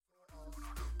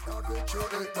No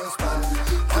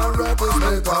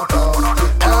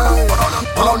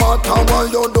matter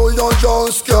what you do, you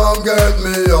just can't get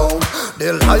me out.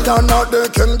 The lion of the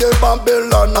king, the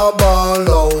Babylon a ball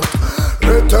out.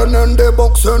 Written in the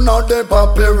books and not the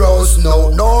papyrus.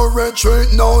 No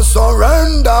retreat, no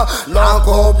surrender. Lock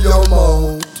up your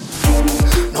mouth.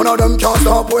 None of them can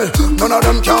stop we. None of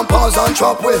them can pause and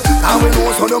trap we. And we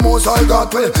know so the most I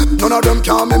got we. None of them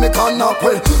can mimic and knock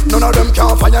we. None of them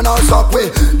can fire and sock we.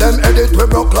 Them edit we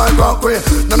broke like rock we.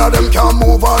 None of them can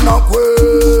move and knock we.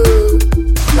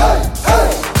 Hey,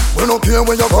 hey. We don't care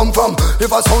where you come from.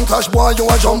 If a sound clash, boy, you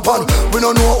a jump on. We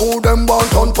don't know who them want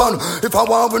on pan. If I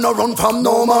want, we no run from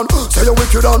no man. Say you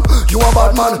wicked on, you a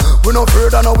bad man. We no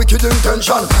afraid of no wicked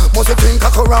intention. Must you think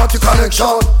a karate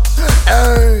connection.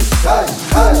 Hey, hey,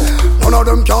 hey. None of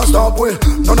them can stop we.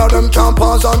 None of them can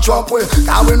pause and trap we.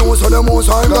 Cause we know so the most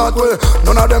I got we.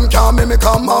 None of them can mimic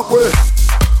and mock we.